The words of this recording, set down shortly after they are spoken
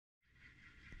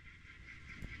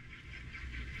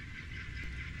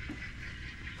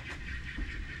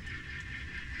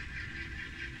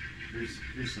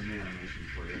here's some animation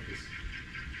for you. This,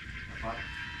 I bought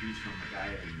these from a guy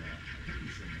in I think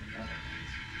he's in the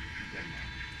Netherlands.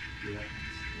 Yeah.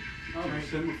 Oh,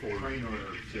 semaphore. Crane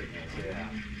order signals, yeah.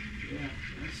 Yeah,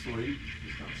 that's sweet.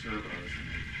 Just on servos. And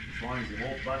as long as you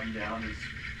hold button down, it's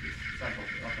cycles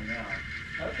up and down.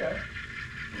 Okay.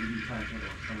 And we do time to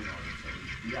crane order, so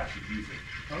we actually use it.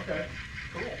 Okay.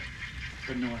 Cool.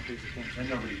 But no one pays attention. And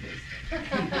nobody pays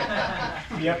attention.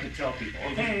 You have to tell people,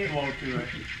 okay, Flow to it.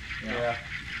 yeah.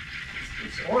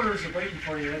 It's orders are waiting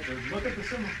for you to look at the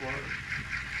semaphore.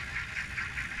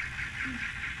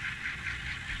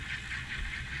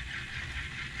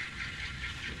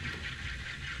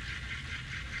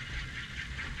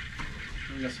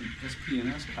 We got some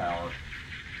SPS power.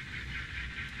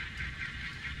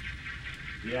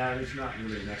 Yeah, there's not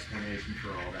really an explanation for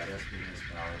all that SPS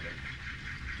power, but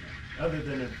yeah. Other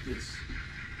than it's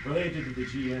related to the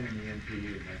GN and the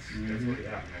NP, and that's what you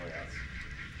have in the layouts.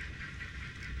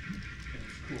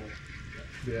 It's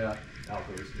cool. Yeah.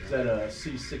 Alphas, Is that a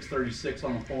C636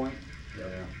 on the point? Yeah.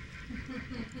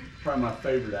 Probably my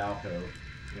favorite Alco.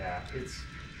 Yeah, it's,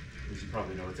 as you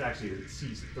probably know, it's actually a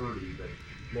C30, but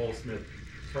Lowell Smith,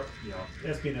 you know,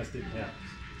 SPNS didn't have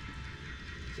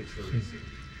 630.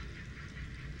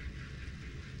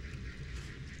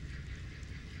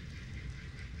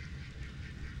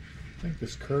 I think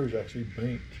this curve's actually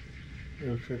banked. It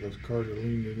looks like those cars are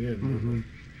leaning in.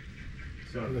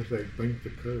 So Unless they bank the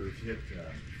curve. if you hit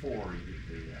 4, you get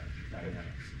the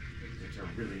dynamics, which are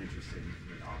really interesting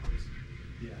with operas.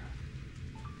 Yeah.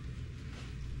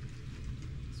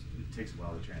 It takes a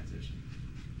while to transition.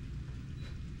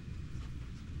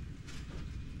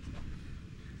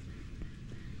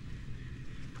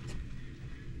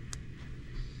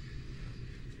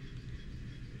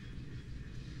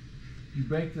 You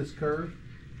bank this curve?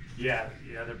 Yeah,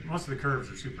 most of the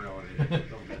curves are super elevated.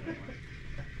 Don't get that one.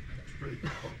 That's pretty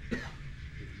cool.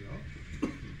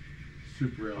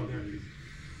 Super elevated.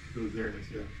 Those areas,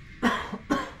 yeah.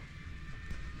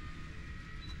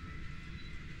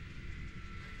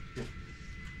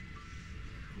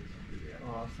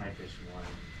 Awesome. Fish one.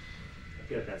 I've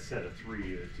got that set of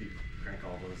 3 that you crank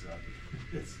all those up.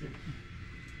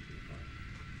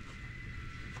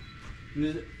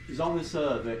 Is all this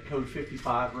that code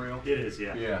 55 rail? It is,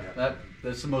 yeah. Yeah.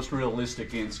 That's the most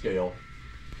realistic in scale.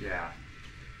 Yeah.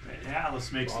 And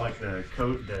Atlas makes like the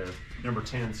code, the number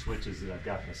 10 switches that I've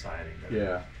got in the siding.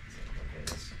 Yeah.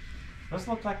 Okay, those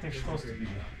look like they're supposed to be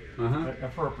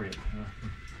appropriate.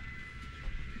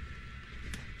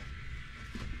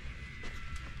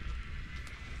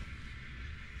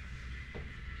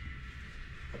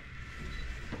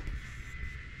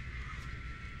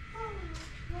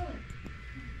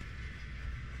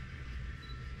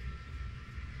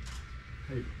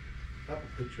 Hey, type of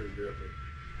picture of Garrett.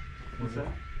 What's that?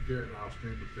 Garrett and I'll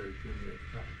stand up there, give me a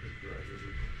type of picture right here.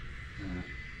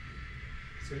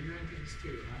 So you're into this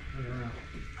too, huh?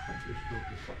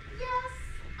 Yes,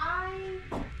 I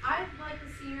like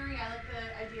the scenery. I like the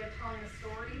idea of telling a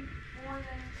story more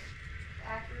than the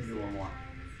accuracy. You want one?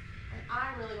 And I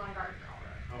really want a garden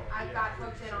railroad. Oh, I've yeah. got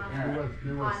hooked in on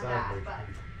that, but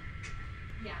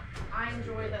yeah, I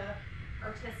enjoy the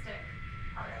artistic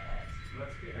part of it.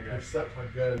 That's good. Okay. You suck my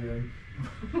gut in.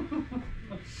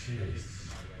 Jeez.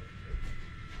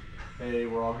 Hey,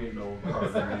 we're all getting old.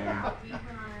 Man. We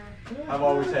wanna- I've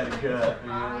always had a gut.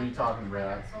 Man. What are you talking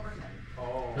about?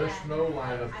 Oh. There's snow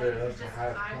line up there, that's the Just-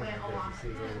 highest I point went I along guess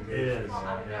with this is him. over It there. is, Well, I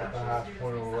don't know yeah. if The she's highest doing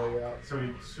point on the this way out.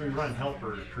 So we run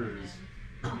helper crews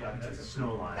up to the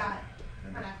snow line. Got it.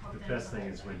 And But I hooked the into best the thing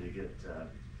whole is when thing. you get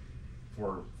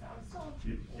for So,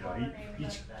 you know, whatever name each,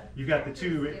 is the- you've got the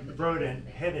 2 road and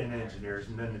head-end engineers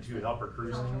and then the 2 helper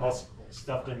crews all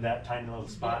stuffed in that tiny little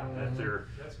spot. And if they're,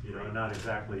 you know, not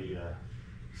exactly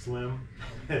slim,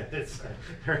 it's,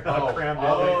 they're all crammed in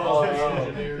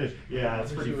there. Yeah,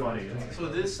 it's pretty funny. So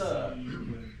this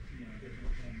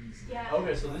Yeah.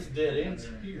 okay, so this dead ends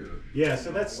here. Yeah,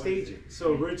 so that's staging.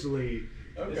 So originally,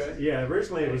 Okay. yeah,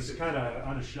 originally it was kind of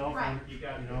on a shelf, Right. you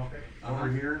know, over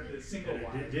here.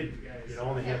 It did, it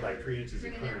only had like 3 inches of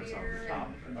Bring in their clearance on beer the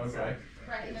top. and- Okay.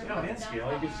 Right, and You they're know, in putting scale, you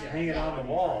down could just on- hang it on the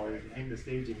wall, you hang the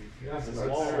staging Yeah, on the that's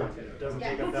wall, true. it doesn't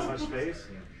take up that much space.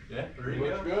 Yeah. There you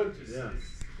Looks go. good. Yeah.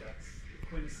 That's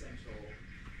quintessential.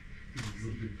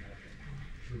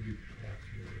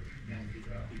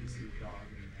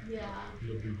 Yeah.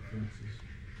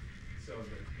 So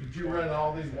Did you run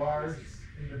all these wires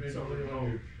individually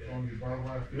on your barbed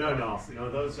wire? No,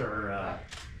 those are,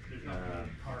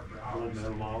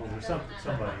 Blue models or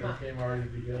somebody. They came already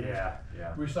together.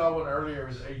 Yeah. We saw one earlier, it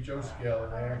was HO scale,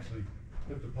 and they actually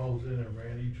put the poles in and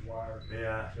ran each wire.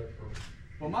 Yeah. separately.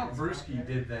 Well, Mike Brewski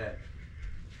did that,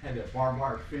 had that barbed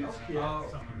wire fence kit. Oh.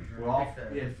 Well,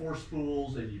 he had 4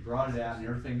 spools and you brought it out and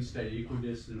everything stayed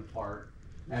equidistant apart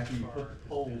after you put the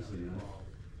poles in.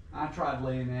 I tried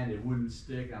laying that, it wouldn't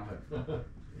stick. I'm like,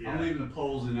 Yeah. I'm leaving the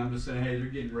poles in, I'm just saying, hey, they're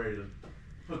getting ready to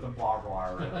put the barbed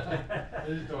wire in.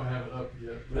 They just don't have it up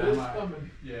yet, but I'm it's not-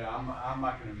 coming. Yeah, I'm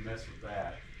not gonna mess with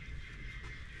that.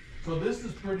 So this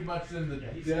is pretty much in the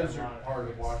Yeah, he's got a lot desert of part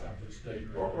of stuff. Washington State.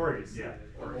 right? Oregon, yeah.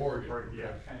 Or Oregon.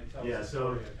 Yeah. Kinda tells Yeah, the so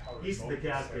story of how east of the remote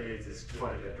this Cascades area is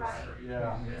quite a bit drier.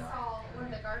 Yeah. We saw one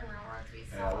of the garden railroads we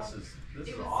saw. Yeah, this is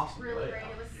It an was awesome really layout.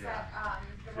 great. It was Yeah. set,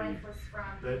 the So wife was from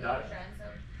the- Asia, and so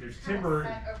There's kinda timber,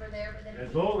 set over there, but then at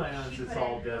he- lowlands, he it's put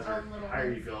all in her desert. own little Higher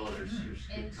you go, scene there's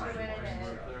into kind of it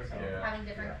and Yeah. having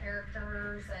different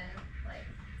characters and like,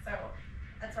 so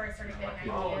that's where I started getting ideas.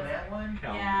 Oh, that one?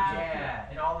 Calendars. Yeah,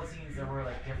 and all the scenes there were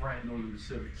like different Northern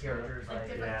Pacific characters, Like like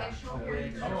different Yeah. fictional a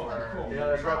characters. witch Oh, or cool. Yeah,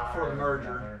 that's right before the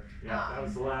merger. Yeah, that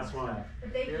was the last one.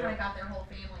 But they Yeah. kinda got their whole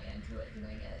family into it,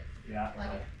 doing it, Yeah.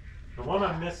 like, The one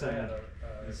I'm missing I had a,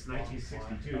 is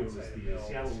 1962, it was outside the of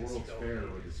Seattle Bill's World's still Fair here.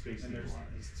 with the Space And Needle there's on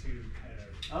it. these two kind of.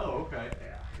 Oh, okay.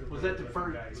 Yeah. Was that the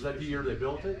first, was that the year they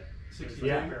built it? 62?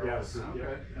 Yeah, yeah, it was, Okay.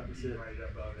 yeah, that was it. Right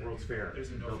above it. World's Fair.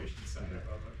 There's a no Built- fishing sign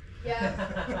above it.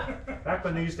 yeah. Back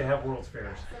when they used to have World's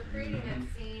Fairs. So creating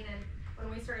that scene, and when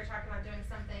we started talking about doing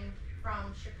something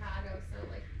from Chicago, so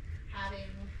like having,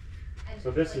 and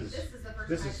So this like, is, the first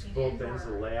this time I've is seen both indoor, ends of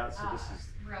the layout, so this is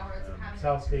railroads of having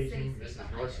south the city staging, this is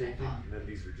behind north it, staging, I thought. and then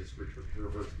these are just reverse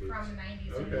loops. From the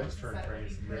 90s, Okay. and it Just turn would trains,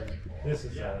 be and then really cool. this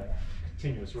is a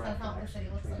continuous run That's not what the connection city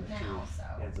looks between the like two now,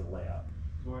 so. ends of the layout.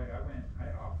 Boy,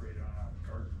 I operated on a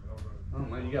garden railroad. Oh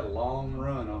man, you got a long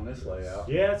run on this layout.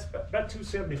 Yeah, it's about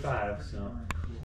 275, so.